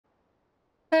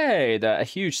Hey there, a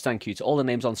huge thank you to all the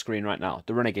names on screen right now,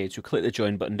 the renegades who click the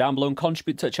join button down below and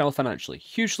contribute to the channel financially.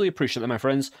 Hugely appreciate that, my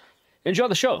friends. Enjoy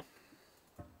the show.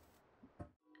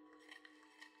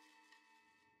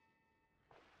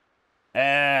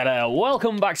 And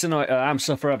welcome back to Noita. I'm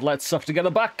Sufferer. Let's suffer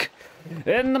together back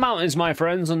in the mountains, my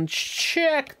friends, and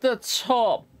check the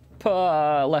top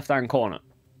left-hand corner.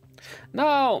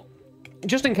 Now,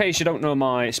 just in case you don't know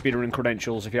my speedrunning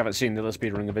credentials, if you haven't seen the other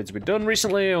speedrunning vids we've done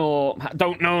recently, or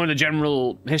don't know the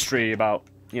general history about,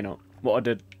 you know, what I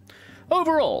did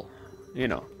overall, you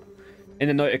know, in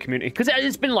the Noita community, because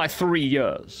it's been like 3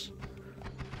 years.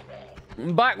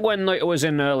 Back when Noita was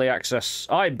in early access,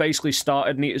 I basically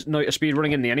started Noita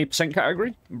speedrunning in the any percent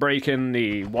category, breaking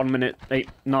the 1 minute,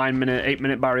 9 minute, 8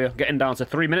 minute barrier, getting down to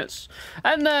 3 minutes,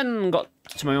 and then got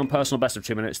to my own personal best of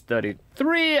 2 minutes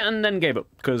 33, and then gave up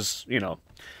because, you know,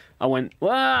 I went,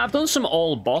 well, I've done some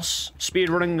all boss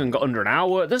speedrunning and got under an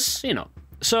hour. There's, you know,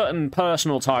 certain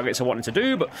personal targets I wanted to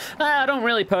do, but I don't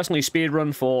really personally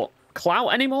speedrun for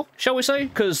clout anymore, shall we say?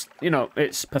 Because, you know,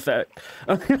 it's pathetic.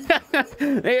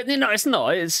 You know, it's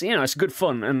not. It's, you know, it's good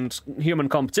fun, and human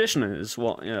competition is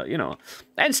what, you know,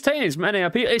 entertains many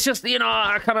people. It's just, you know,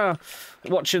 I kind of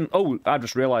watching. Oh, I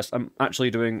just realized I'm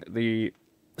actually doing the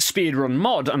speedrun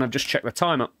mod, and I've just checked the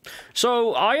timer.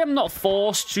 So I am not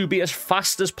forced to be as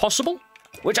fast as possible,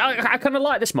 which I kind of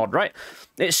like this mod, right?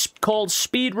 It's called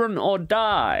Speedrun or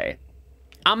Die.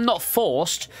 I'm not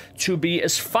forced to be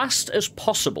as fast as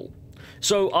possible,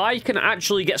 so I can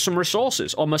actually get some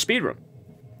resources on my speedrun.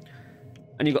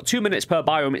 And you've got 2 minutes per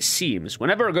biome, it seems.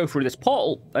 Whenever I go through this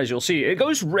portal, as you'll see, it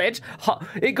goes red.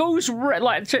 It goes red,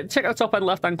 like, check the top and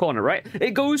left-hand corner, right?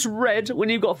 It goes red when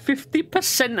you've got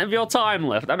 50% of your time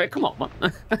left. I mean, come on,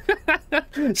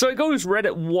 man. So it goes red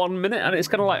at 1 minute, and it's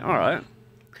kind of like, all right.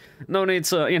 No need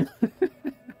to, you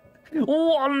know.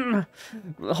 One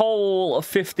whole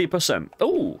 50%.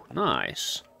 Oh,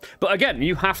 nice. But again,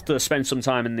 you have to spend some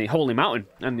time in the Holy Mountain,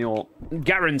 and you're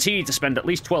guaranteed to spend at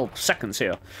least 12 seconds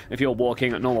here if you're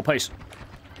walking at normal pace.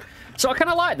 So I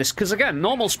kind of like this, because again,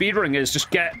 normal speedrunning is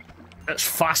just get as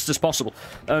fast as possible,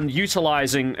 and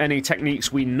utilizing any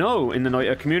techniques we know in the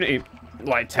Noita community,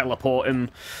 like teleporting,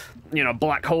 you know,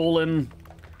 black holing.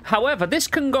 However, this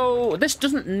can go. This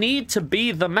doesn't need to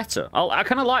be the meta. I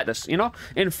kind of like this, you know.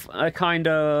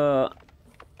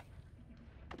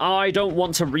 I don't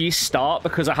want to restart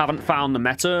because I haven't found the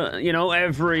meta, you know,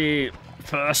 every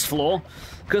first floor,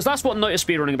 because that's what Noita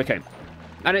speedrunning became,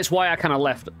 and it's why I kind of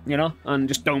left, you know, and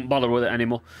just don't bother with it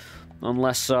anymore,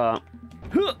 unless the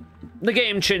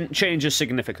game changes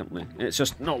significantly. It's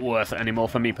just not worth it anymore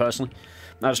for me personally.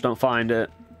 I just don't find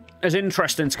it as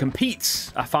interesting to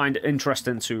compete. I find it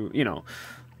interesting to, you know,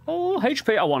 oh,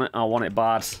 HP, I want it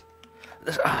bad.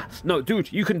 No,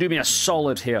 dude, you can do me a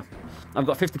solid here. I've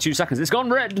got 52 seconds. It's gone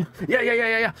red.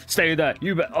 Yeah. Stay there.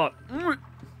 You bet. Oh,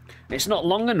 it's not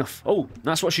long enough. Oh,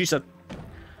 that's what she said.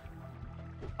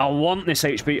 I want this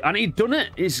HP. And he done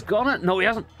it. He's got it. No, he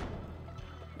hasn't.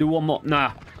 Do one more.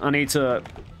 Nah, I need to...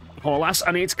 Oh,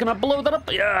 I need to... Can I blow that up?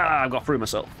 Yeah, I got through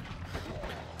myself.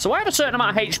 So I have a certain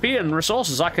amount of HP and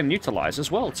resources I can utilize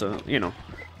as well to, you know,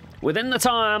 within the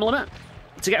time limit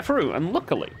to get through. And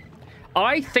luckily,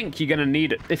 I think you're going to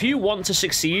need it. If you want to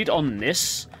succeed on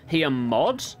this here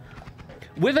mod,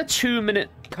 with a 2 minute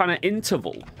kind of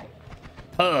interval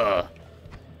per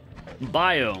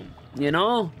biome, you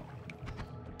know,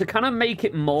 to kind of make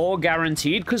it more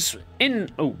guaranteed, because in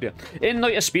Noita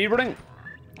speedrunning,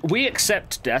 we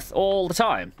accept death all the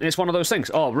time. It's one of those things.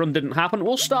 Oh, run didn't happen,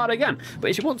 we'll start again.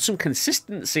 But if you want some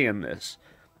consistency in this,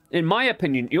 in my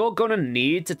opinion, you're going to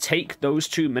need to take those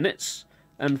 2 minutes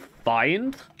and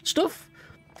find stuff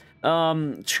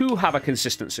to have a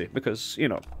consistency. Because, you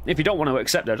know, if you don't want to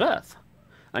accept their death,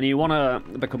 and you want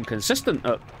to become consistent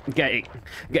at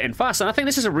getting fast, and I think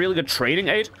this is a really good training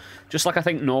aid, just like I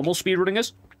think normal speedrunning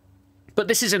is. But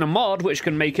this is in a mod, which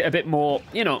can make it a bit more,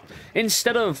 you know,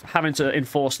 instead of having to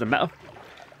enforce the meta,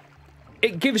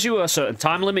 it gives you a certain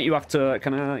time limit. You have to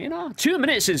kind of, you know, 2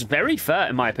 minutes is very fair,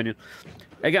 in my opinion.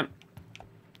 Again,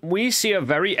 we see a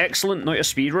very excellent Noita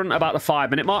speedrun about the 5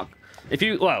 minute mark. If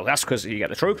you, well, that's because you get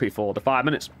the trophy for the 5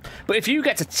 minutes. But if you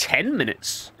get to 10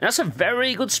 minutes, that's a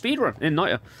very good speedrun in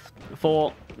Noita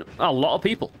for a lot of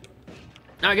people.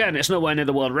 Again, it's nowhere near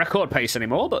the world record pace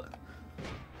anymore, but...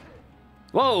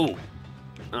 Whoa!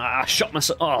 I shot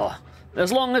myself. Oh,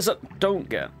 as long as I don't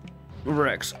get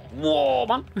wrecks. Whoa,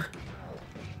 man.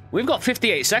 We've got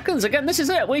 58 seconds. Again, this is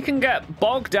it. We can get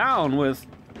bogged down with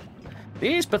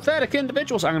these pathetic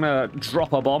individuals. I'm going to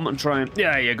drop a bomb and try and...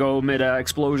 There you go, mid-air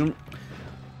explosion.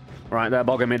 Right, they're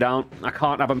bogging me down. I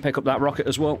can't have them pick up that rocket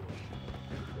as well.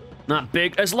 That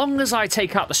big... As long as I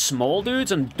take out the small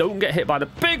dudes and don't get hit by the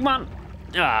big man...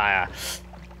 I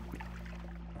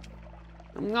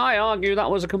argue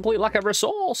that was a complete lack of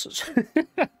resources.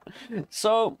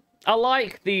 So, I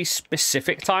like the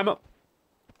specific timer.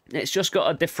 It's just got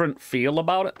a different feel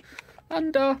about it.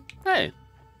 And, hey,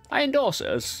 I endorse it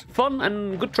as fun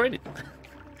and good training.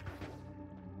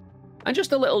 And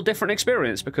just a little different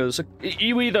experience, because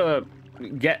you either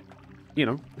get, you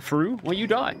know, through or you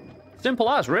die. Simple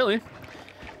as, really.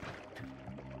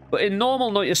 But in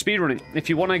normal Noita speedrunning,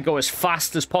 if you want to go as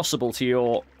fast as possible to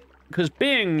your... Because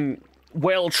being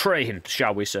well-trained,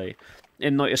 shall we say,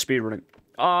 in Noita speedrunning,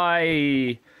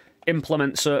 I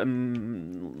implement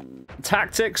certain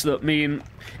tactics that mean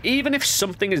even if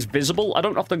something is visible, I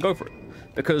don't often go for it.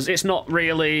 Because it's not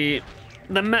really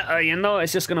the meta, you know,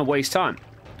 it's just going to waste time.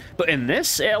 But in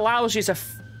this, it allows you to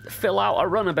fill out a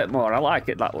run a bit more. I like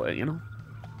it that way, you know.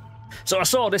 So I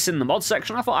saw this in the mod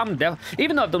section. I thought,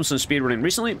 even though I've done some speedrunning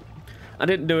recently, I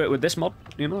didn't do it with this mod,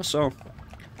 you know, so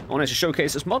I wanted to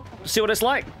showcase this mod, see what it's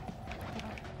like.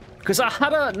 Because I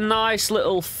had a nice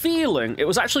little feeling it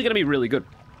was actually going to be really good.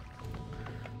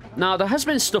 Now, there has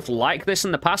been stuff like this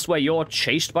in the past where you're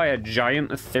chased by a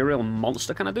giant ethereal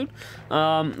monster kind of dude.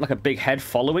 Like a big head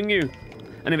following you.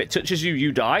 And if it touches you,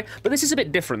 you die. But this is a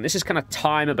bit different. This is kind of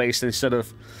timer-based instead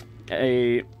of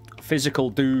a physical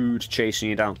dude chasing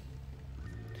you down.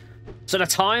 So the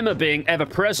timer being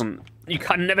ever-present, you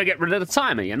can never get rid of the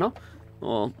timer, you know?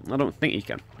 Well, I don't think you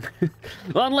can.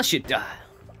 Well, unless you die.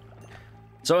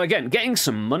 So again, getting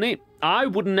some money, I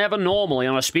would never normally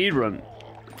on a speedrun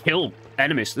kill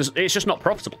enemies. It's just not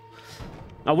profitable.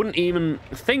 I wouldn't even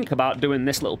think about doing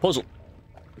this little puzzle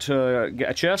to get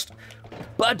a chest.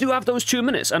 But I do have those 2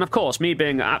 minutes. And of course, me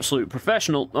being an absolute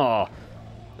professional...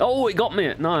 Oh, it got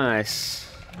me. Nice.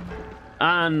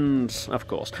 And, of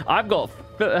course, I've got...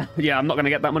 Yeah, I'm not going to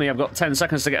get that money. I've got 10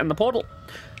 seconds to get in the portal.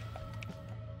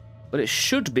 But it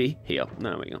should be here.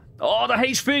 There we go. Oh, the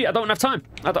HP! I don't have time.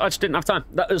 I just didn't have time.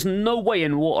 There's no way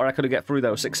in water I could have get through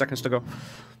there with 6 seconds to go.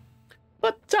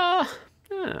 But,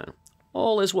 yeah.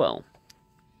 All is well.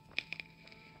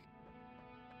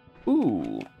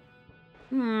 Ooh.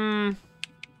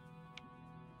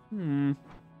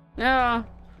 Yeah.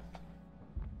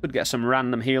 Could get some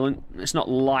random healing. It's not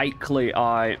likely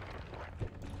I...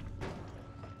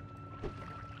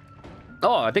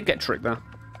 Oh, I did get tricked there.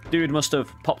 Dude must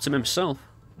have popped him himself.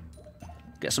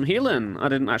 Get some healing. I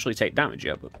didn't actually take damage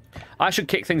yet, but... I should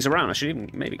kick things around. I should even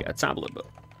maybe get a tablet, but...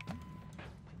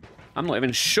 I'm not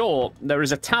even sure there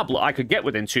is a tablet I could get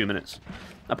within 2 minutes.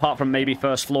 Apart from maybe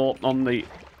first floor on the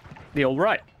old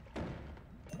right.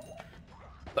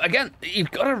 But again,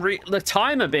 you've got to the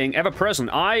timer being ever present.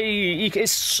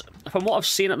 It's from what I've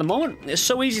seen at the moment, it's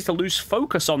so easy to lose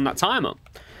focus on that timer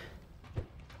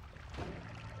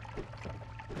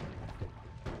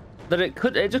that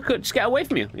it just could get away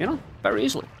from you, you know, very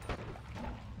easily.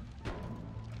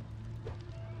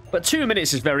 But 2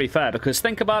 minutes is very fair because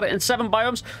think about it in 7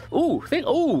 biomes.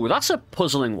 Ooh, that's a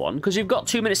puzzling one because you've got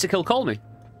 2 minutes to kill Call Me.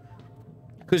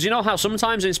 Because you know how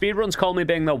sometimes in speedruns, Call Me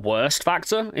being the worst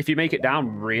factor, if you make it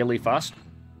down really fast,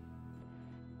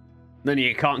 then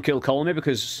you can't kill Call Me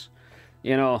because,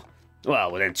 you know, well,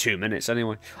 within 2 minutes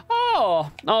anyway. Oh,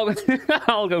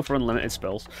 I'll go for unlimited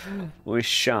spells. We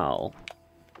shall.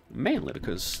 Mainly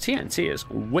because TNT is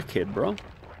wicked, bro.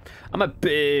 I'm a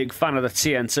big fan of the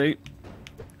TNT.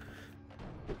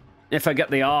 If I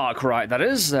get the arc right, that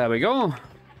is. There we go.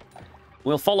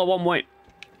 We'll follow one way.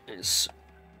 It's...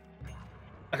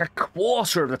 like a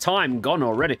quarter of the time gone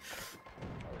already.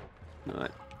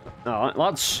 Alright,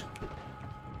 lads.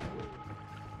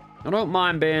 I don't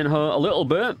mind being hurt a little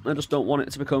bit. I just don't want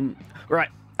it to become... Right,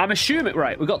 I'm assuming...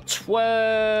 Right, we've got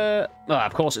 12... Oh,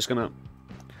 of course it's gonna...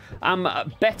 I'm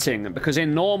betting, because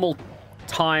in normal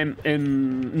time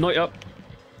in Noita,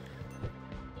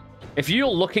 if you're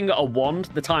looking at a wand,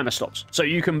 the timer stops. So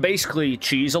you can basically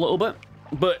cheese a little bit,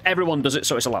 but everyone does it,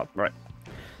 so it's allowed, right?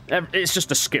 It's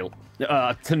just a skill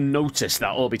to notice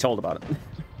that or be told about it.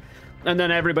 And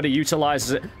then everybody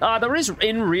utilizes it. There is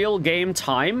in real game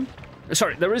time.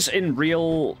 Sorry, there is in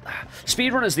real...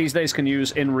 Speedrunners these days can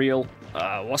use in real...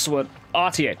 what's the word?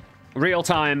 RTA. Real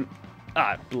time...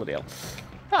 bloody hell.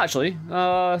 Actually,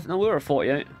 no, we're at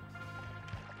 48.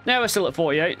 Yeah, we're still at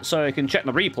 48, so you can check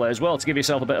the replay as well to give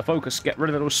yourself a bit of focus, get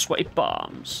rid of those sweaty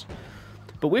palms.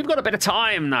 But we've got a bit of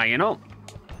time now, you know?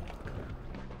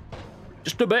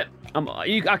 Just a bit.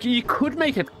 You could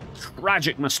make a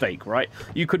tragic mistake, right?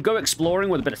 You could go exploring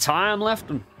with a bit of time left,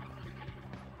 and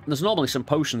there's normally some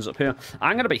potions up here.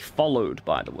 I'm going to be followed,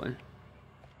 by the way.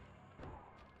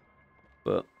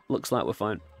 But looks like we're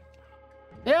fine.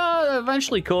 Yeah,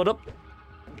 eventually caught up.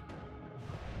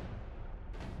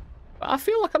 But I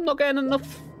feel like I'm not getting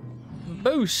enough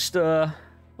boost,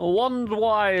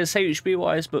 wand-wise,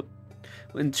 HP-wise, but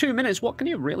in 2 minutes, what can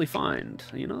you really find,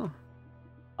 you know?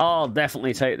 I'll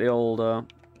definitely take the old,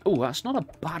 Oh, that's not a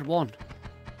bad one.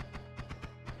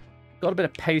 Got a bit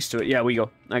of pace to it. Yeah, we go.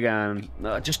 Again,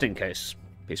 just in case.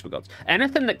 Peace with gods.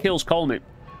 Anything that kills Colmate,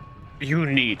 you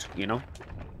need, you know?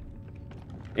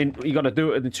 You got to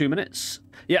do it in 2 minutes.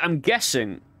 Yeah, I'm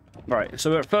guessing... Right,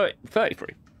 so we're at 33.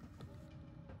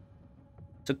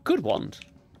 It's a good wand.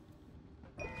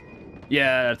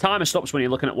 Yeah, the timer stops when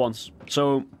you're looking at once.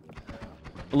 So,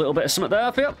 a little bit of something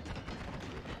there for you.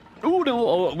 Ooh, no,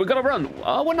 oh, we got to run.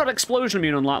 Oh, we're not explosion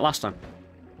immune unlike last time.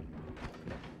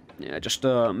 Yeah, just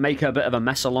make a bit of a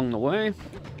mess along the way.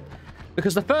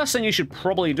 Because the first thing you should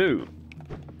probably do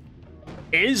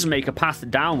is make a path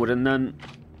downward, and then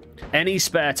any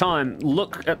spare time,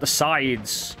 look at the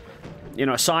sides. You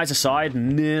know, side to side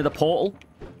near the portal.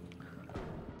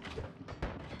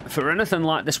 For anything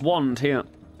like this wand here.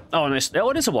 Oh, and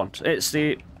it is a wand. It's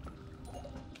the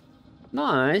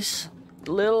nice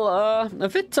little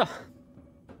Vita.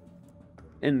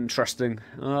 Interesting.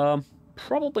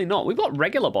 Probably not. We've got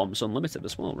regular bombs unlimited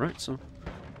as well, right? So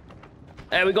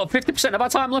we got 50% of our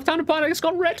time left. Hand and it's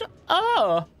gone red.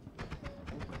 Ah.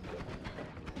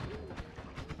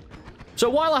 So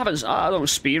while I don't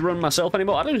speedrun myself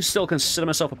anymore, I do still consider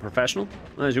myself a professional,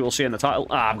 as you will see in the title.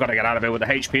 I've got to get out of here with the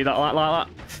HP that like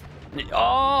that.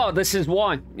 Oh, this is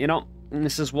why, you know,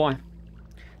 this is why.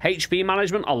 HP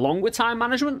management along with time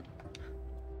management,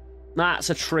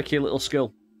 that's a tricky little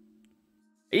skill.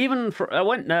 Even I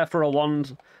went there for a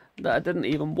wand that I didn't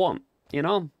even want, you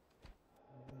know.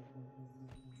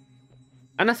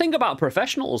 And I think about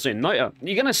professionals in Noita,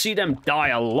 you're going to see them die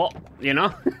a lot, you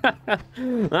know?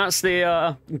 That's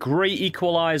the great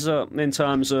equalizer in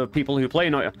terms of people who play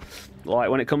Noita.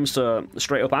 Like, when it comes to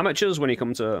straight-up amateurs, when you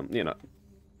come to, you know,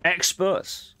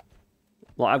 experts.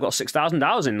 Like, I've got 6,000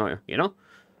 hours in Noita, you know?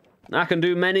 I can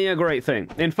do many a great thing.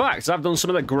 In fact, I've done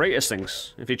some of the greatest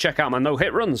things. If you check out my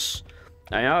no-hit runs,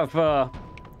 I have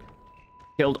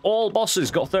killed all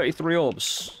bosses, got 33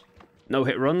 orbs. No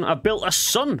hit run. I built a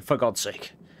sun, for God's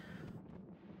sake.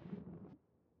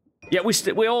 Yeah,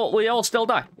 we all still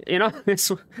die. You know,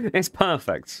 it's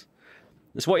perfect.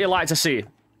 It's what you like to see.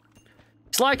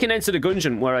 It's like in Enter the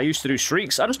Gungeon where I used to do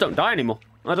streaks. I just don't die anymore.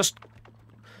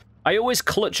 I always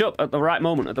clutch up at the right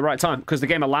moment, at the right time, because the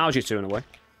game allows you to in a way.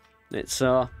 It's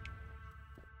there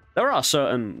are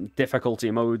certain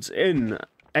difficulty modes in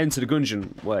Enter the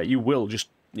Gungeon where you will just,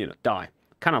 you know, die.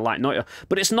 Kind of like Noita,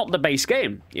 but it's not the base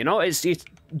game, you know? It's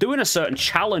doing a certain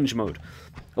challenge mode.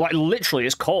 Like, literally,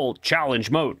 it's called challenge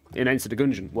mode in Enter the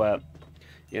Gungeon, where,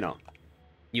 you know,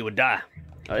 you would die.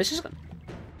 Oh, this is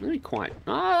really quite...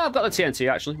 Ah, I've got the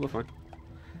TNT, actually. We're fine.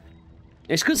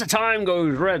 It's because the time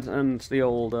goes red and the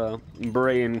old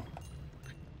brain...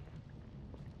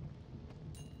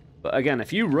 But again,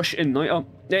 if you rush in Noita,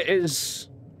 it is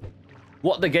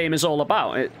what the game is all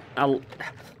about.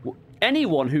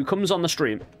 Anyone who comes on the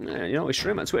stream, you know, we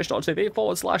stream at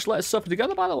twitch.tv/let's suffer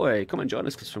together, by the way. Come and join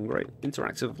us for some great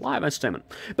interactive live entertainment.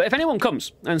 But if anyone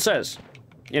comes and says,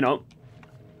 you know,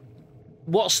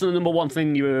 what's the number one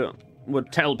thing you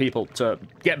would tell people to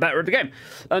get better at the game?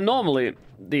 And normally,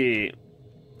 the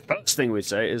first thing we'd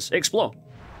say is explore.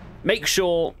 Make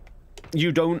sure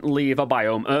you don't leave a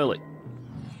biome early.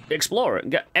 Explore it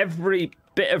and get every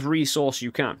bit of resource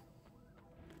you can.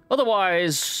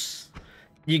 Otherwise...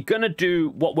 you're gonna do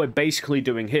what we're basically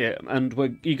doing here, and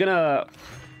you're gonna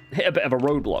hit a bit of a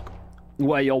roadblock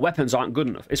where your weapons aren't good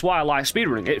enough. It's why I like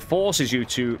speedrunning. It forces you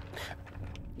to,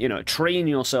 you know, train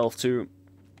yourself to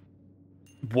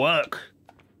work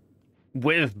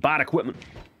with bad equipment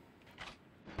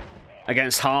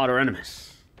against harder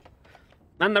enemies.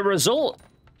 And the result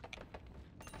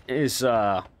is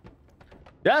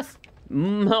death. A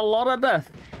lot of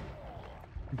death.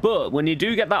 But when you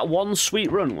do get that one sweet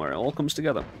run where it all comes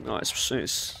together, oh, it's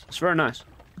very nice.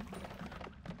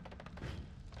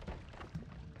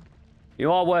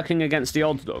 You are working against the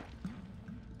odds, though.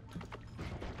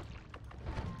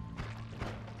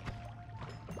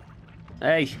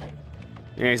 Hey,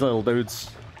 yeah, these little dudes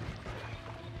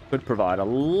could provide a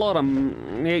lot of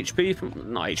HP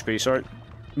from not HP, sorry,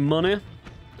 money.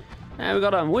 Yeah,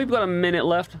 we've got a minute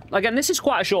left. Again, this is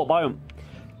quite a short biome.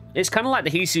 It's kind of like the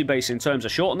Hisi base in terms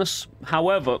of shortness.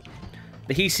 However,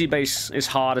 the Hisi base is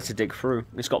harder to dig through.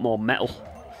 It's got more metal.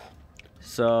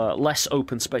 So, less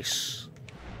open space.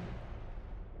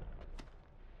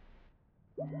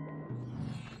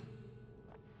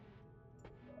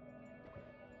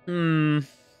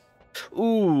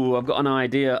 Ooh, I've got an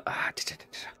idea.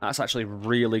 That's actually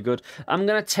really good. I'm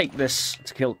going to take this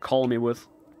to kill Call Me with.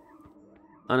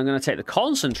 And I'm going to take the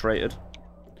concentrated.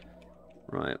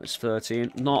 Right, it's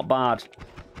 13. Not bad.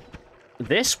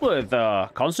 This with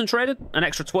concentrated, an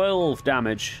extra 12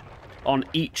 damage on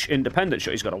each independent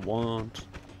shot. He's got a wand.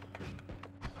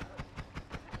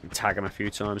 Tag him a few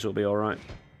times, it'll be alright.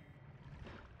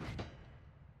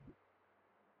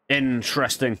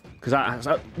 Interesting. Because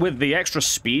with the extra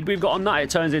speed we've got on that, it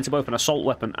turns into both an assault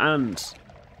weapon and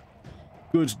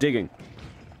good digging.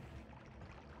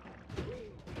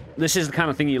 This is the kind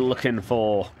of thing you're looking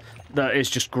for that is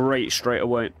just great straight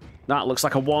away. That looks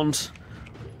like a wand.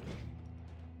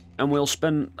 And we'll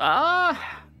spin... I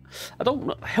don't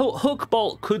know. Hook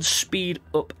bolt could speed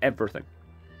up everything.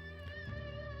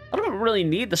 I don't really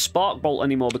need the spark bolt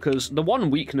anymore because the one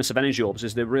weakness of energy orbs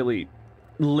is they're really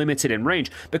limited in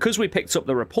range. Because we picked up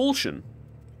the repulsion,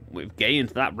 we've gained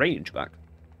that range back.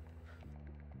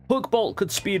 Hook bolt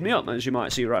could speed me up, as you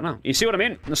might see right now. You see what I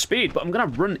mean? The speed, but I'm going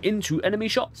to run into enemy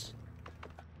shots.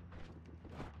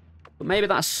 But maybe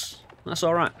that's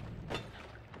alright.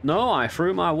 No, I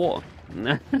threw my water.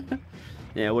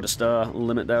 Yeah, we'll just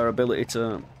limit their ability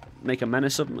to make a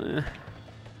menace of me.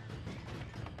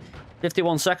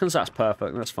 51 seconds, that's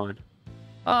perfect, that's fine.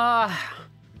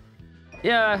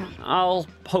 Yeah, I'll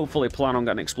hopefully plan on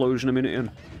getting an explosion immunity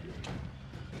and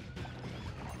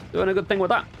doing a good thing with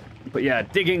that. But yeah,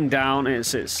 digging down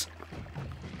is its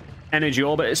energy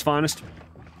orb at its finest.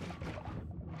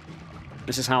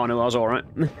 This is how I knew I was alright.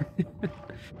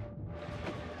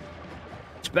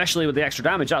 Especially with the extra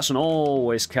damage, that's an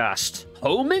always cast.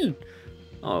 Homing?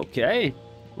 Okay.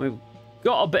 We've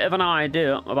got a bit of an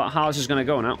idea about how this is going to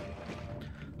go now.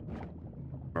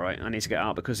 Right, I need to get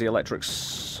out because the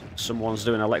electrics... Someone's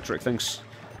doing electric things.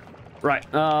 Right,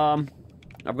 I've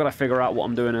got to figure out what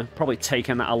I'm doing here. Probably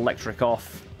taking that electric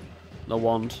off the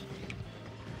wand.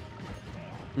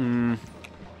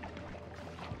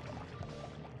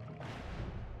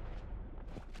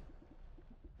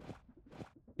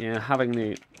 Yeah, having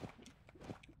the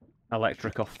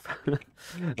electric off.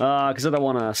 Because I don't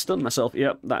want to stun myself.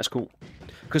 Yep, that's cool.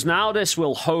 Because now this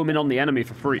will home in on the enemy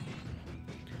for free.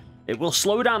 It will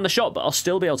slow down the shot, but I'll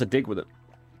still be able to dig with it.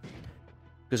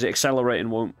 Because the accelerating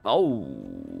won't... Oh!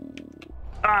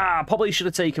 Probably should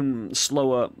have taken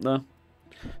slower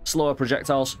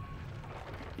projectiles.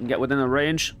 And get within a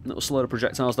range. That'll slow the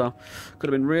projectiles down. Could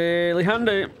have been really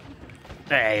handy.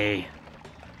 Hey!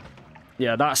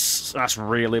 Yeah, that's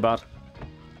really bad.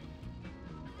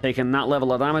 Taking that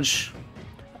level of damage.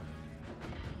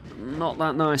 Not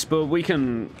that nice, but we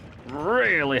can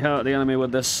really hurt the enemy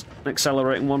with this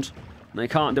accelerating wand. They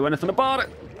can't do anything about it.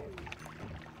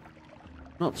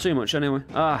 Not too much anyway.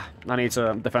 I need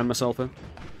to defend myself here.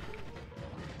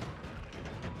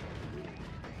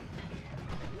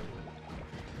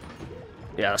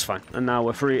 Yeah, that's fine. And now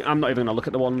we're free. I'm not even gonna look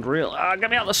at the wand real.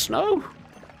 Get me out of the snow!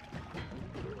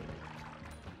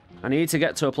 I need to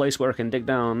get to a place where I can dig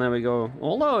down. There we go.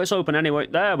 Although it's open anyway.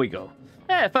 There we go.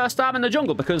 Yeah, first time in the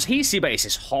jungle, because Hisi base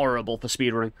is horrible for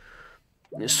speedrunning.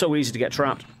 It's so easy to get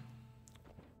trapped.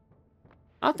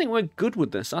 I think we're good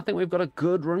with this. I think we've got a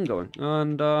good run going.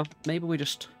 And maybe we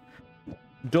just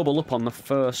double up on the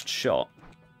first shot.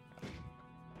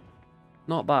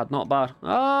 Not bad, not bad.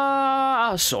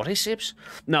 Sorry, Sibs.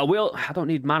 No, I don't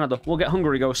need mana though. We'll get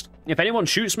Hungry Ghost. If anyone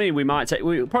shoots me, we'll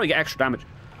probably get extra damage.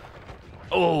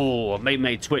 Oh,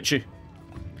 made twitchy.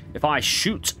 If I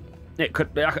shoot, it could...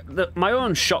 my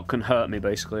own shot can hurt me,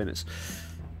 basically, and it's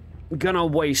gonna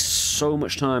waste so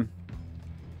much time.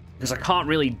 Because I can't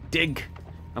really dig.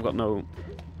 I've got no...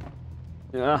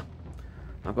 Yeah.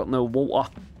 I've got no water.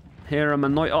 Here I'm a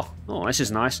Noita. Oh, this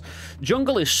is nice.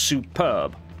 Jungle is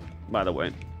superb, by the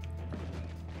way.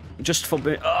 Just for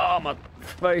me... Oh, my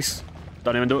face.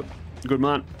 Don't even do it. Good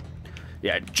man.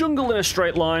 Yeah, jungle in a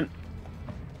straight line.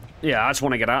 Yeah, I just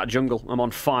want to get out of jungle. I'm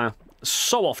on fire.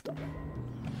 So often.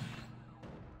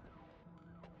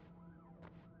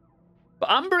 But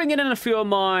I'm bringing in a few of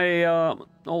my...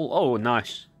 oh,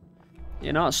 nice.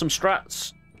 You know, some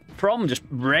strats from just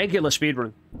regular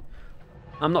speedrunning.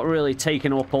 I'm not really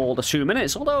taking up all the 2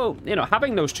 minutes, although, you know,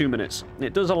 having those 2 minutes,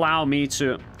 it does allow me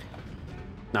to...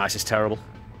 Nah, this is terrible.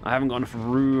 I haven't got enough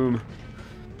room.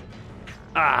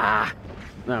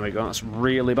 There we go. That's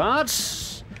really bad.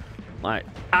 Like,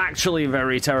 actually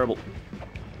very terrible.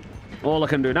 All I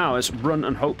can do now is run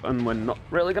and hope, and we're not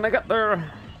really going to get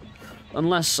there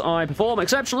unless I perform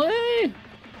exceptionally.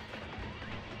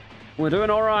 We're doing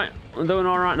alright. We're doing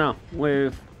alright now.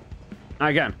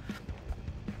 Again.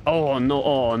 Oh, no.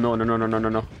 Oh,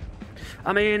 no.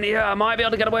 I mean, yeah, I might be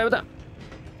able to get away with that.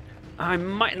 I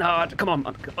might not. Come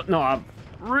on. No, I've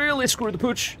really screwed the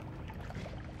pooch.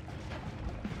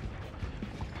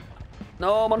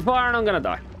 No, I'm on fire and I'm gonna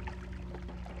die.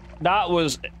 That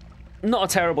was not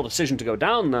a terrible decision to go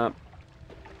down there.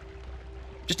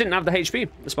 Just didn't have the HP,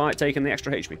 despite taking the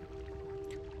extra HP.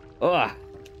 Ugh.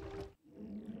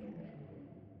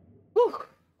 Whew.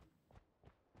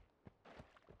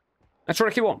 A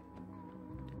tricky one.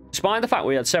 Despite the fact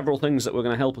we had several things that were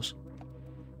going to help us.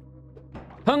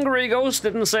 Hungry Ghost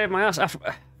didn't save my ass.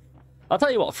 I'll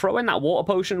tell you what, throwing that water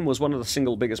potion was one of the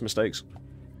single biggest mistakes.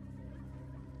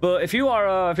 But if you've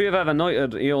ever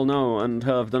noit'ed, you'll know and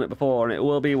have done it before, and it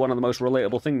will be one of the most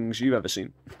relatable things you've ever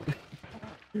seen.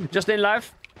 Just in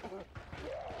life.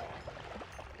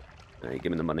 Hey,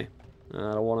 give me the money. I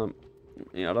don't want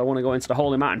to. I don't want to go into the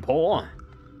holy mountain poor.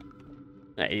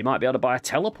 Hey, you might be able to buy a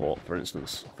teleport, for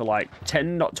instance, for like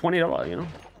 $10, $20, you know.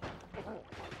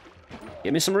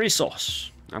 Give me some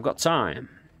resource. I've got time.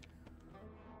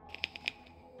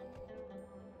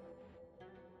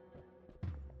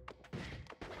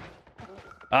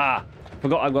 Ah,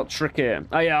 forgot I've got trick here.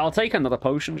 Oh yeah, I'll take another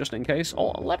potion just in case.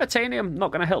 Oh, levitanium,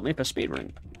 not going to help me for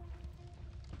speedrunning.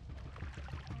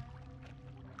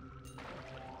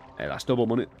 Hey, that's double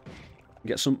money.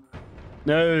 Get some.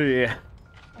 No, yeah.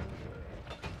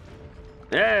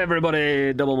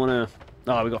 Everybody, double money.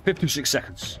 Oh, we got 56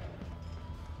 seconds.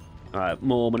 Alright,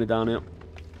 more money down here.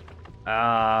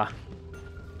 That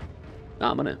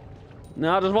money.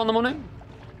 No, I just want the money.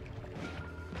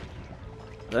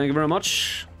 Thank you very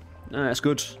much. That's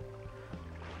good.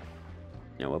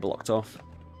 Yeah, we're blocked off.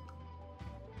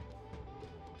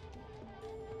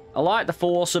 I like the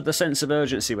force of the sense of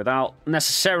urgency without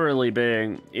necessarily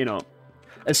being, you know,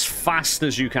 as fast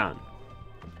as you can.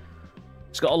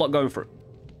 It's got a lot going for it.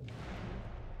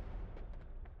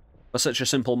 For such a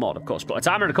simple mod, of course. Put a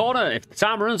timer in the corner. If the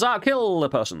timer runs out, kill the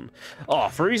person. Oh,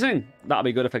 freezing. That'd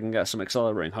be good if I can get some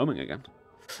accelerating homing again.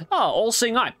 Oh,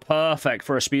 all-seeing eye. Perfect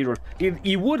for a speedrun.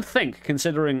 You would think,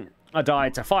 considering I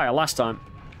died to fire last time,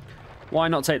 why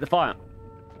not take the fire?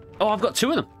 Oh, I've got 2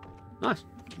 of them. Nice.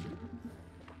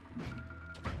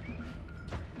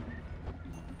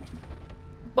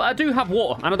 But I do have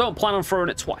water, and I don't plan on throwing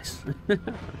it twice.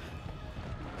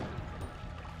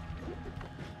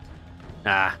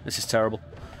 Ah, this is terrible.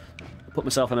 I put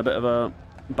myself in a bit of a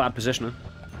bad position.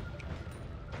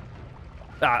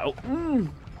 Ah, oh,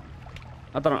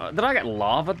 I don't know. Did I get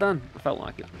lava then? I felt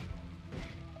like it.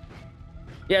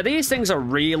 Yeah, these things are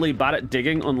really bad at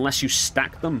digging unless you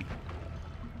stack them.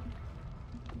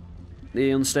 The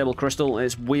unstable crystal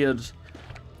is weird.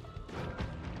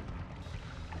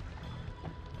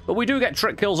 But we do get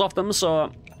trick kills off them,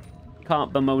 so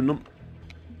can't bemoan them.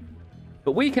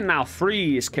 But we can now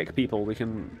freeze kick people. We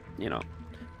can, you know,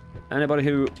 anybody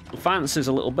who fancies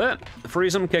a little bit,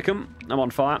 freeze them, kick them. I'm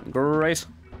on fire. Great.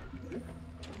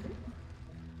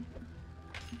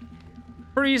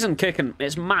 Freeze and kick, and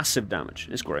it's massive damage.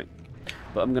 It's great.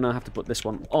 But I'm going to have to put this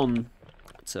one on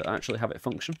to actually have it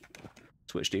function.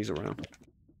 Switch these around.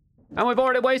 And we've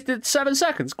already wasted 7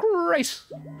 seconds. Great.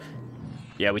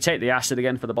 Yeah, we take the acid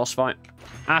again for the boss fight.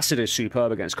 Acid is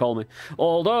superb against Call Me.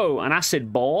 Although, an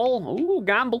acid ball... Ooh,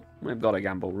 gamble. We've got to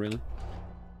gamble, really.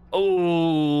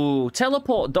 Oh,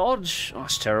 teleport dodge. Oh,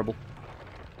 that's terrible.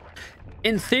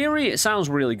 In theory, it sounds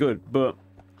really good, but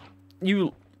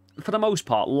you, for the most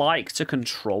part, like to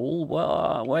control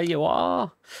where you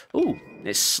are. Ooh,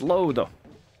 it's slow, though.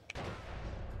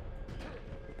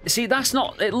 See, that's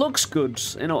not... It looks good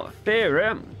in a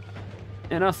theory.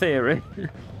 In a theory.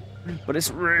 But it's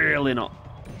really not.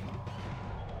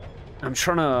 I'm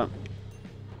trying to...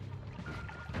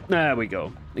 There we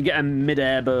go. You get a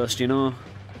mid-air burst, you know.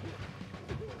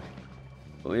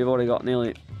 But we've already got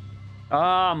nearly...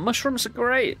 mushrooms are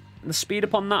great. The speed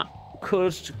up on that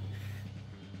could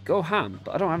go ham,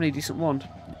 but I don't have any decent wand.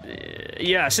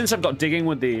 Yeah, since I've got digging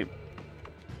with the...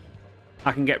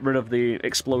 I can get rid of the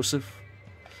explosive.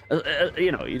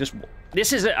 You know, you just...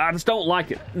 This is it. I just don't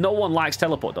like it. No one likes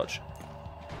teleport dodge.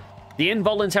 The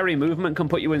involuntary movement can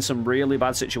put you in some really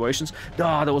bad situations.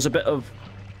 Ah, there was a bit of...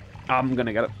 I'm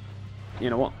gonna get it. You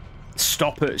know what?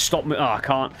 Stop it. Stop me. Oh, I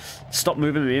can't. Stop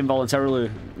moving me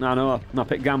involuntarily. I know. I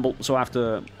picked gamble, so I have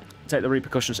to take the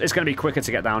repercussions. It's gonna be quicker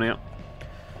to get down here.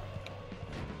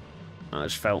 I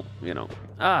just felt, you know.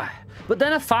 But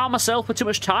then I found myself with too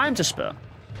much time to spare.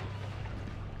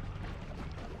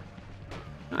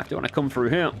 If they want to come through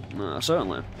here,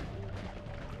 certainly.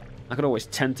 I could always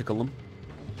tentacle them.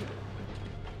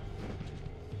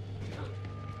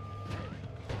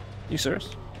 You serious?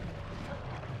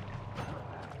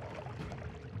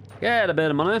 Get a bit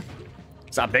of money.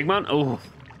 Is that a big man? Oh,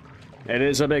 it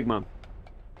is a big man.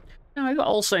 Now I got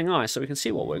all seeing eyes, so we can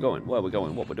see what we're going, where we're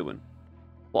going, what we're doing.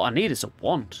 What I need is a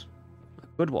wand. A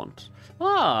good wand.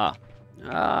 Ah!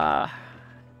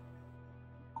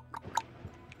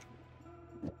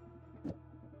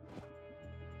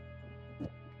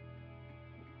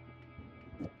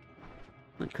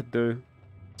 I could do.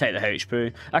 Take the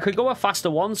HP. I could go with faster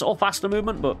ones or faster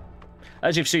movement, but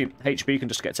as you've seen, HP can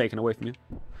just get taken away from you.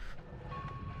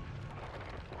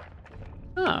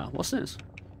 Ah, what's this?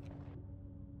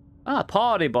 Ah,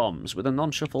 party bombs with a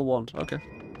non-shuffle wand. Okay.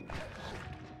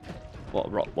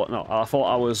 What? No, I thought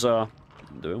I was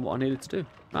doing what I needed to do.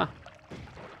 Ah.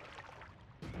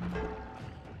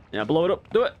 Yeah, blow it up.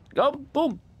 Do it. Go.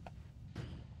 Boom.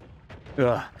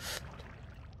 Ugh.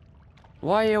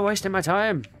 Why are you wasting my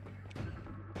time?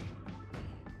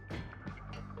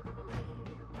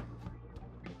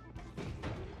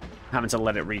 Having to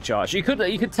let it recharge. You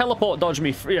could teleport dodge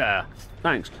me. Yeah.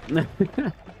 Thanks.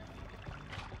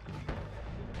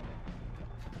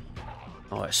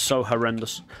 Oh, it's so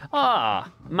horrendous.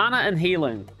 Ah, mana and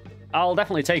healing. I'll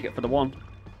definitely take it for the one.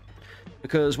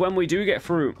 Because when we do get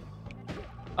through...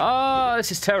 Ah,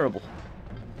 this is terrible.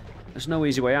 There's no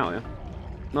easy way out here.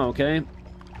 Okay.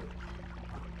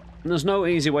 There's no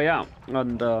easy way out.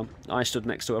 And I stood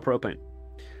next to a propane.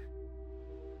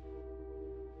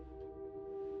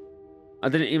 I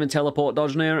didn't even teleport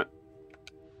dodge near it.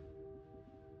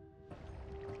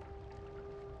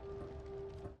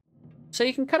 So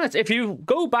you can kind of, if you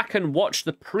go back and watch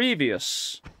the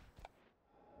previous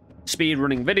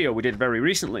speedrunning video we did very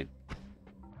recently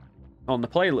on the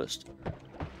playlist,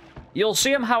 you'll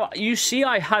see how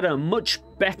I had a much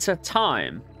better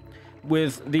time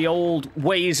with the old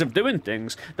ways of doing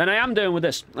things than I am doing with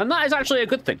this, and that is actually a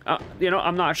good thing. You know,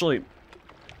 I'm not actually.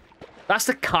 That's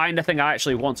the kind of thing I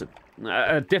actually wanted,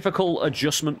 a difficult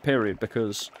adjustment period,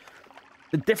 because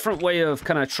the different way of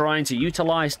kind of trying to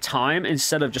utilize time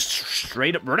instead of just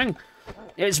straight up running,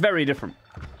 it's very different.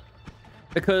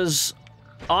 Because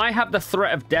I have the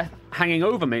threat of death hanging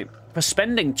over me for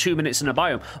spending 2 minutes in a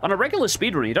biome. On a regular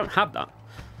speedrun, you don't have that.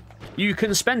 You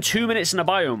can spend 2 minutes in a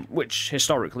biome, which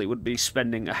historically would be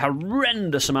spending a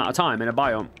horrendous amount of time in a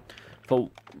biome for,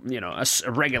 you know, a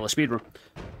regular speedrun.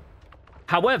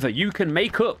 However, you can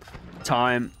make up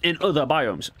time in other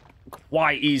biomes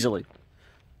quite easily.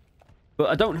 But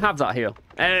I don't have that here.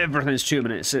 Everything's 2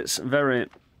 minutes. It's very...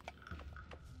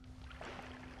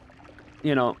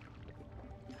 You know...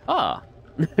 Ah.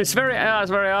 It's very...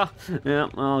 it's very... yeah,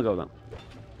 I'll go with that.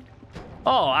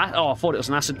 Oh, I thought it was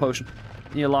an acid potion.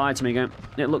 You lied to me again.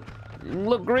 It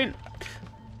looked green.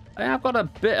 I've got a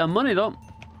bit of money, though.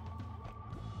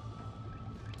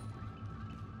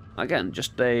 Again,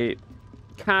 just a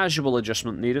casual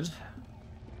adjustment needed.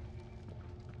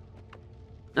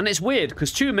 And it's weird,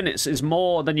 because 2 minutes is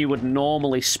more than you would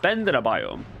normally spend in a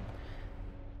biome.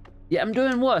 Yeah, I'm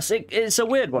doing worse. It's a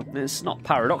weird one. It's not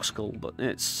paradoxical, but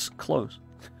it's close.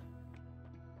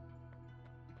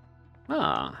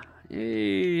 Ah,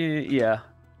 yeah.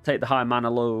 Take the high mana,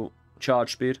 low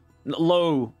charge speed.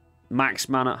 Low max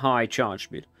mana, high charge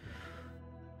speed.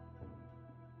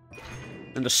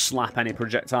 And just slap any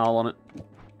projectile on it.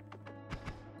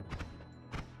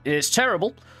 It's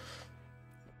terrible.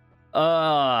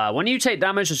 When you take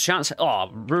damage, there's a chance...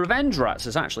 Oh, Revenge Rats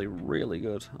is actually really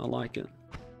good. I like it.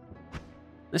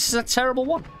 This is a terrible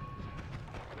one.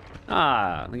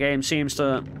 Ah, the game seems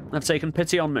to have taken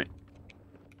pity on me.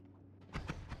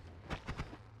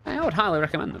 I would highly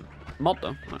recommend them. Mod,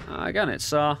 though. Again,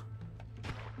 it's, you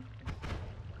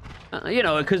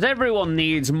know, because everyone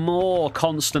needs more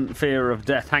constant fear of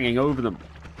death hanging over them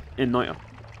in Noita.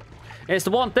 It's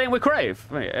the one thing we crave,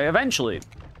 eventually.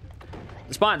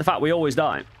 Despite the fact we always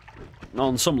die,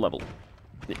 on some level.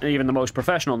 Even the most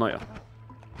professional Noita.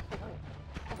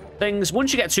 Things,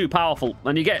 once you get too powerful,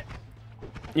 and you get,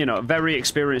 you know, very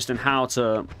experienced in how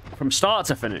to, from start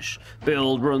to finish,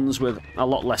 build runs with a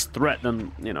lot less threat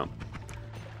than, you know,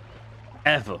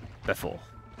 ever before.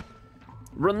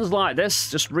 Runs like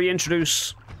this just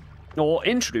reintroduce, or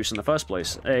introduce in the first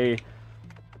place, a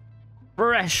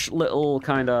fresh little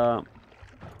kind of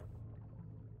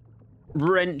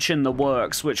wrench in the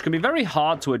works, which can be very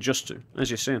hard to adjust to,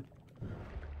 as you're seeing.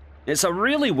 It's a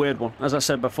really weird one. As I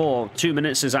said before, 2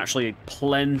 minutes is actually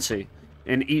plenty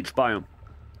in each biome.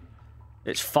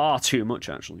 It's far too much,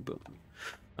 actually, but...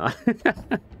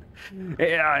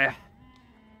 yeah,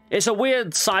 it's a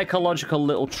weird psychological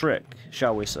little trick,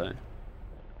 shall we say.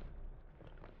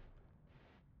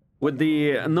 With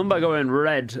the number going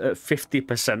red at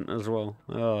 50% as well.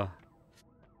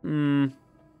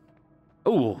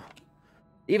 Ooh.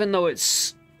 Even though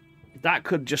it's... That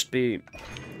could just be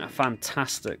a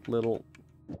fantastic little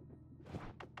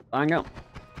Hang out.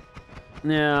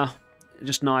 Yeah,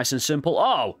 just nice and simple.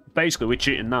 Oh, basically we're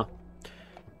cheating now.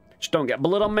 Just don't get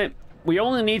bullet on me. We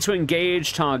only need to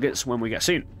engage targets when we get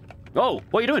seen. Oh,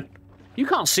 what are you doing? You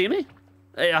can't see me?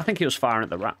 I think he was firing at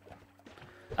the rat.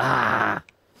 Ah,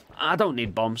 I don't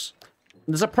need bombs.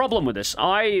 There's a problem with this.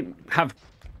 I have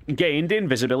gained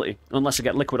invisibility unless I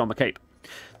get liquid on the cape.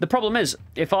 The problem is,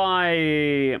 if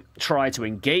I try to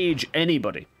engage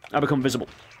anybody, I become visible.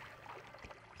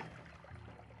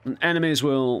 And enemies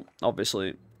will,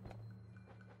 obviously...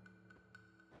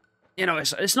 You know,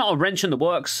 it's not a wrench in the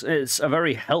works. It's a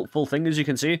very helpful thing, as you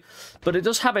can see. But it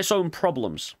does have its own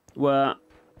problems, where...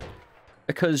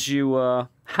 Because you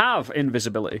have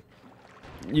invisibility,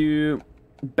 you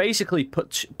basically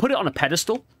put it on a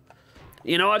pedestal.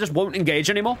 You know, I just won't engage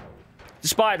anymore.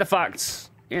 Despite the fact,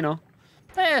 you know...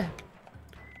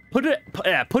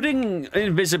 putting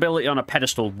invisibility on a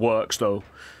pedestal works, though.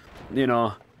 You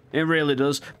know, it really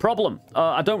does. Problem,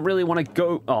 I don't really want to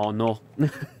go... Oh, no.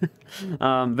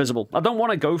 Visible. I don't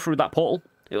want to go through that portal.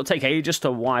 It'll take ages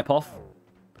to wipe off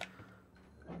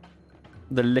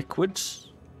the liquids.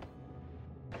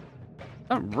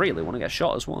 I don't really want to get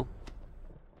shot as well.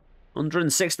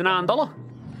 $169?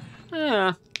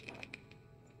 Yeah.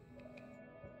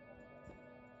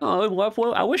 Oh,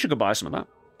 well, I wish I could buy some of that.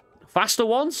 Faster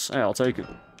ones? Yeah, I'll take it.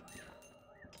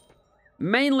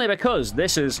 Mainly because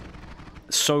this is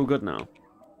so good now.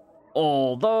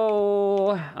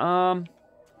 Although, I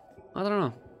don't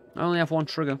know. I only have one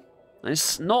trigger.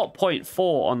 It's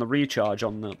 0.4 on the recharge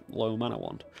on the low mana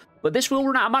wand. But this will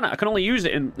run out of mana. I can only use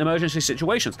it in emergency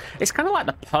situations. It's kind of like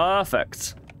the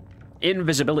perfect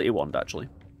invisibility wand, actually.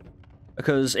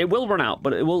 Because it will run out,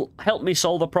 but it will help me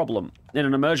solve a problem in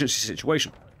an emergency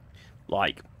situation.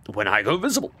 Like, when I go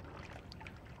visible.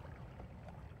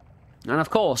 And of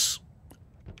course,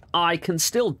 I can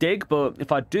still dig, but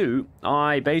if I do,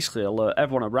 I basically alert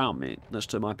everyone around me as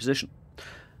to my position.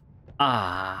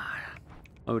 Ah.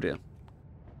 Oh dear.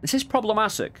 This is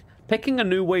problematic. Picking a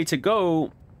new way to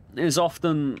go is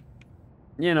often,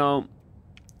 you know...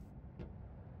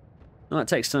 Well, it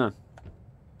takes time.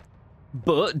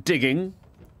 But digging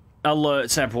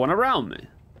alerts everyone around me.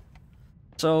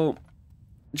 So,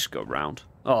 just go round.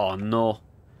 Oh no.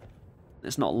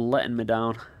 It's not letting me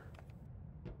down.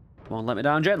 Come on, let me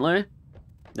down gently.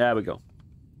 There we go.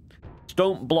 Just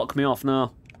don't block me off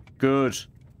now. Good.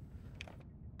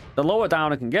 The lower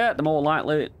down I can get, the more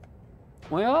likely...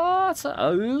 What?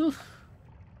 Oh.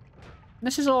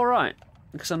 This is alright.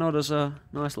 Because I know there's a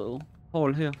nice little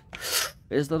hole here.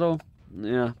 Is there though?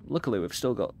 Yeah, luckily we've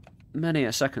still got many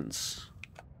a seconds.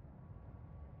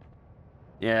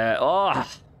 Yeah, oh!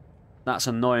 That's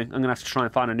annoying. I'm going to have to try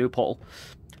and find a new portal.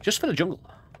 Just for the jungle.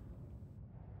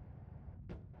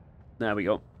 There we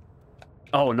go.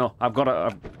 Oh no, I've got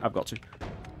to.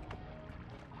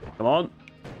 Come on.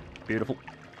 Beautiful.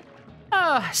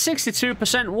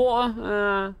 62%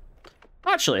 water.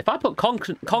 Actually, if I put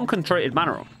concentrated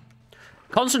mana on,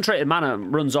 concentrated mana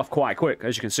runs off quite quick,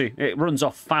 as you can see. It runs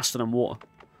off faster than water.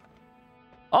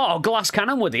 Oh, glass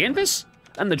cannon with the invis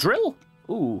and the drill.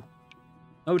 Ooh.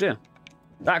 Oh dear.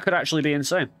 That could actually be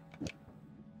insane.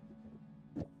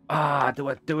 Ah, do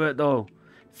it though.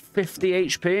 50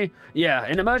 HP? Yeah,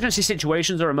 in emergency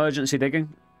situations or emergency digging.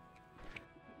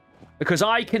 Because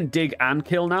I can dig and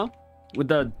kill now. With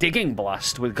the digging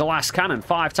blast, with glass cannon,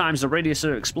 5 times the radius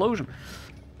of explosion.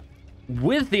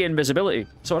 With the invisibility.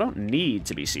 So I don't need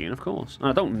to be seen, of course. And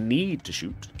I don't need to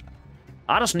shoot.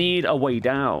 I just need a way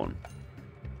down.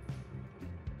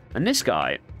 And this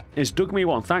guy is dug me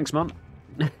one. Thanks, man.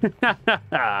 And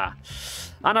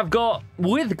I've got,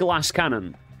 with glass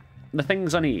cannon, the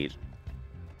things I need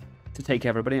to take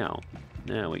everybody out.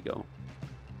 There we go.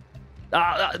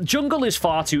 Jungle is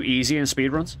far too easy in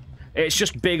speedruns. It's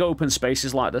just big open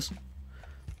spaces like this.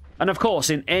 And of course,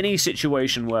 in any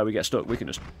situation where we get stuck, we can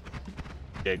just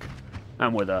dig.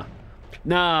 And we're there.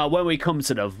 Now, when we come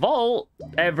to the vault,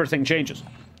 everything changes.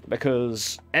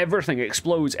 Because everything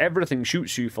explodes, everything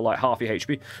shoots you for like half your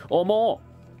HP. Or more.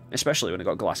 Especially when it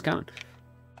got glass cannon.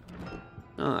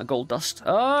 Gold dust.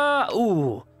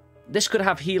 Ooh. This could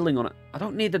have healing on it. I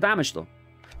don't need the damage, though.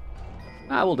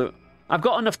 I will do it. I've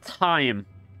got enough time.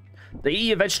 The eat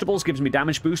your vegetables gives me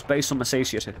damage boost based on my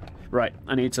satiety. Right,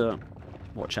 I need to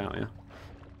watch out here.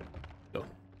 Go.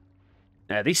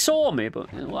 Yeah, they saw me, but...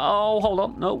 Oh, hold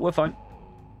on. No, we're fine.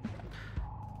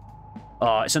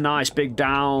 Oh, it's a nice big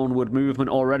downward movement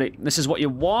already. This is what you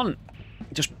want.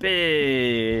 Just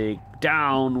big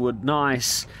downward,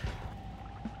 nice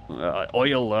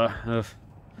oil there.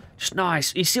 Just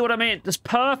nice. You see what I mean? There's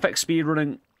perfect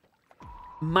speedrunning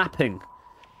mapping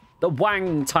The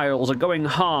Wang tiles are going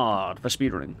hard for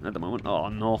speedrunning at the moment. Oh,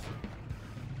 no.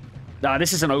 Nah,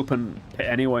 this is an open pit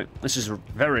anyway. This is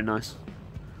very nice.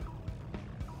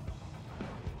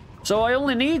 So I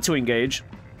only need to engage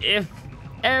if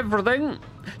everything...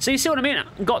 So you see what I mean? I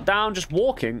got down just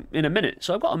walking in a minute,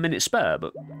 so I've got a minute spare,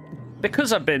 but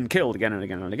because I've been killed again and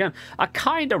again and again, I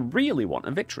kind of really want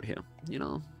a victory here, you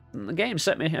know? And the game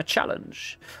set me a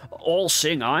challenge.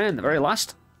 All-seeing eye in the very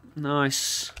last.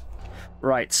 Nice.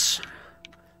 Right.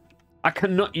 I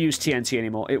cannot use TNT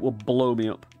anymore. It will blow me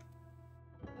up.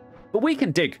 But we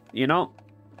can dig, you know?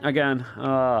 Again.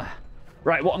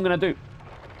 Right, what I'm going to do.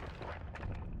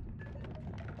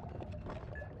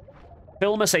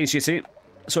 Film a satiety.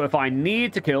 So if I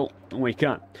need to kill, we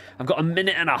can. I've got a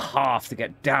minute and a half to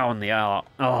get down the art.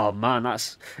 Oh, man,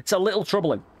 it's a little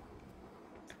troubling.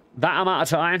 That amount of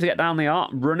time to get down the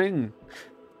art running.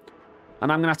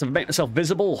 And I'm going to have to make myself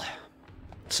visible.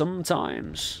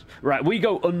 Sometimes. Right, we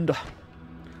go under.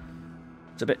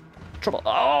 It's a bit trouble.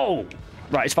 Oh!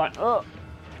 Right, it's fine. Oh.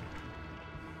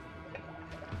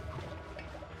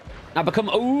 I've become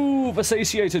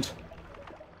over-satiated.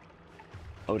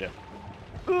 Oh, dear.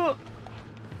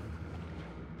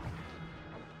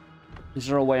 Is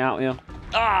there a way out here?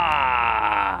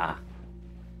 Ah!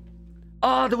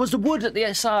 Oh, there was the wood at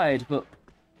the side, but...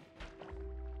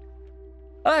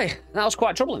 Hey, that was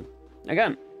quite troubling.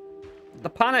 Again, the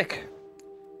panic.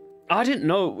 I didn't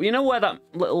know. You know where that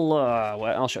little...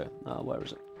 where, I'll show you. Where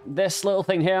is it? This little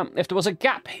thing here. If there was a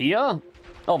gap here,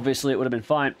 obviously it would have been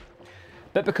fine.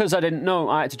 But because I didn't know,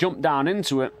 I had to jump down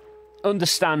into it.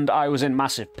 Understand I was in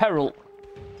massive peril.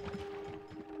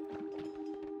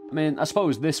 I mean, I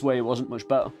suppose this way wasn't much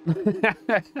better.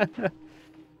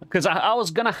 Because I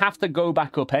was going to have to go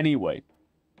back up anyway.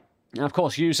 And of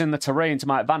course, using the terrain to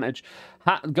my advantage.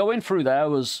 Going through there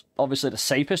was obviously the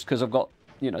safest because I've got,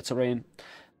 you know, terrain.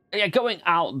 Yeah, going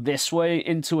out this way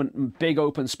into a big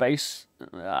open space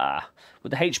with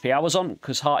the HP I was on,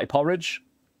 because hearty porridge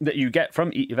that you get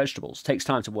from eat your vegetables takes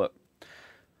time to work.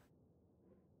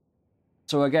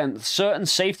 So again, certain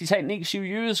safety techniques you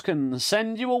use can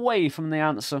send you away from the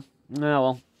answer. Oh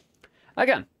well.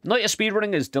 Again, Noita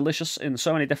speedrunning is delicious in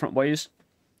so many different ways.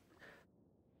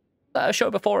 I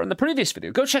showed before in the previous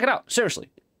video. Go check it out, seriously.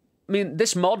 I mean,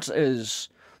 this mod is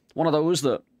one of those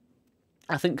that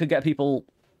I think could get people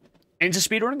into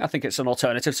speedrunning. I think it's an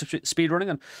alternative to speedrunning,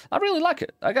 and I really like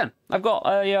it. Again, I got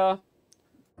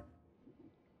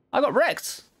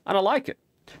wrecked, and I like it.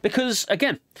 Because,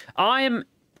 again, I'm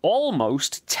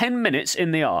almost 10 minutes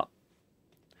in the art.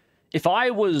 If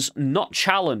I was not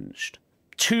challenged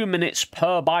 2 minutes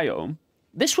per biome,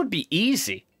 this would be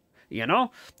easy, you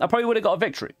know? I probably would have got a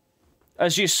victory.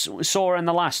 As you saw in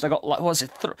the last, I got, like, what was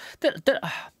it?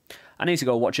 I need to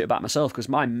go watch it back myself, because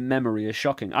my memory is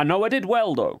shocking. I know I did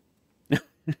well, though.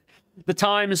 The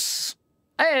times,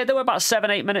 hey, they were about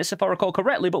 7-8 minutes, if I recall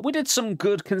correctly, but we did some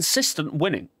good, consistent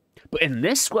winning. But in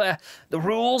this, where the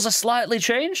rules are slightly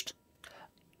changed,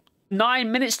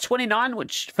 9 minutes 29,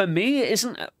 which for me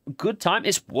isn't a good time.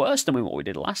 It's worse than what we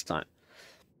did last time.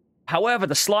 However,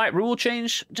 the slight rule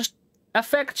change just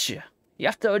affects you. You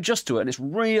have to adjust to it, and it's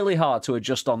really hard to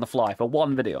adjust on the fly for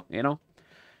one video, you know?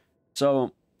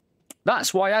 So,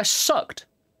 that's why I sucked.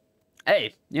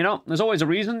 Hey, you know, there's always a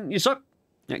reason you suck.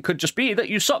 It could just be that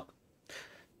you suck.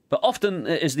 But often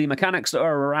it is the mechanics that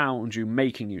are around you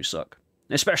making you suck.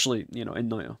 Especially, you know, in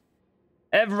Noita.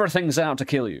 Everything's out to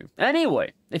kill you.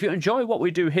 Anyway, if you enjoy what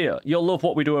we do here, you'll love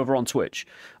what we do over on Twitch.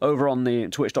 Over on the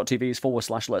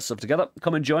twitch.tv/Let's Sub Together.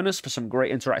 Come and join us for some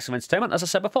great interactive entertainment, as I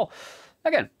said before.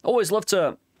 Again, always love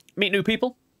to meet new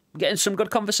people, get in some good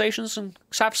conversations, and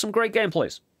have some great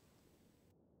gameplays.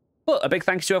 But a big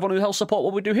thanks to everyone who helps support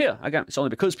what we do here. Again, it's only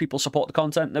because people support the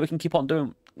content that we can keep on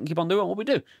doing what we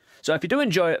do. So if you do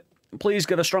enjoy it, please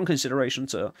give a strong consideration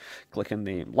to clicking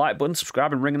the like button,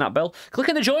 subscribe, and ringing that bell.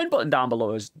 Clicking the join button down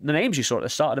below as the names you saw at the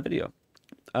start of the video.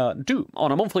 Do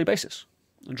on a monthly basis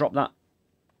and drop that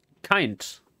kind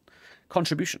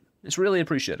contribution. It's really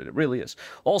appreciated. It really is.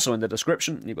 Also in the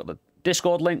description, you've got the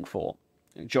Discord link for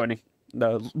joining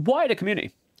the wider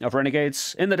community of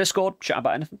renegades in the Discord. Chat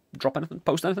about anything, drop anything,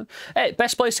 post anything. Hey,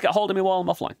 best place to get hold of me while I'm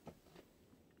offline.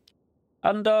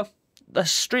 And the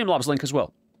Streamlabs link as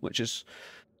well, which is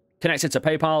connected to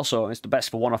PayPal, so it's the best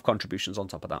for one-off contributions on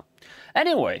top of that.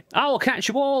 Anyway, I'll catch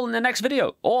you all in the next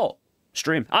video, or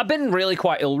stream. I've been really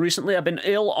quite ill recently. I've been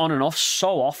ill on and off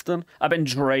so often. I've been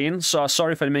drained, so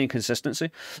sorry for the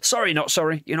inconsistency. Sorry, not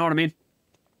sorry, you know what I mean?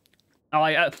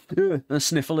 A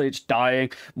sniffle, it's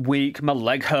dying, weak, my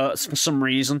leg hurts for some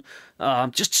reason.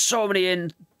 Just so many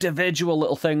individual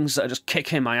little things that are just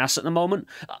kicking my ass at the moment.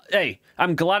 Hey,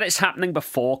 I'm glad it's happening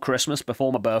before Christmas,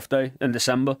 before my birthday in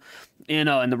December. You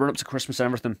know, in the run-up to Christmas and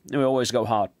everything. We always go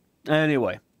hard.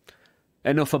 Anyway,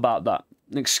 enough about that.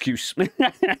 Excuse me.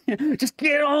 Just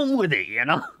get on with it, you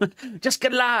know? Just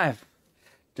get live.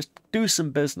 Just do some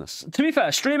business. To be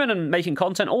fair, streaming and making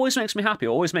content always makes me happy,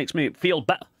 always makes me feel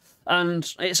better.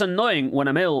 And it's annoying when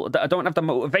I'm ill that I don't have the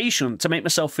motivation to make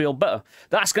myself feel better.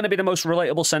 That's going to be the most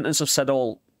relatable sentence I've said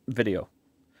all video.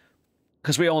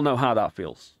 Because we all know how that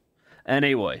feels.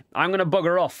 Anyway, I'm going to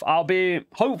bugger off. I'll be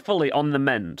hopefully on the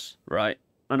mend, right?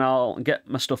 And I'll get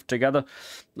my stuff together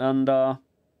and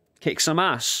kick some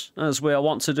ass, as we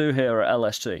want to do here at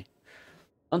LST.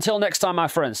 Until next time, my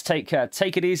friends, take care.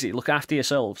 Take it easy. Look after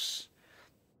yourselves.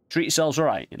 Treat yourselves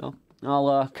right, you know.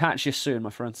 I'll catch you soon, my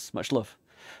friends. Much love.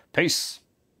 Peace.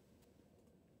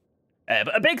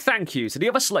 But a big thank you to the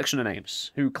other selection of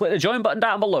names who click the join button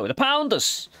down below. The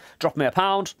Pounders. Drop me a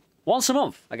pound once a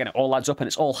month. Again, it all adds up and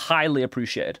it's all highly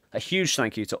appreciated. A huge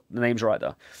thank you to the names right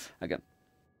there. Again.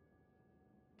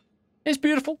 It's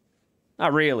beautiful. I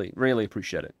really, really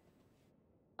appreciate it.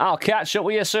 I'll catch up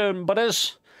with you soon,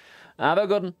 buddies. Have a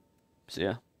good one. See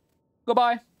ya.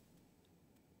 Goodbye.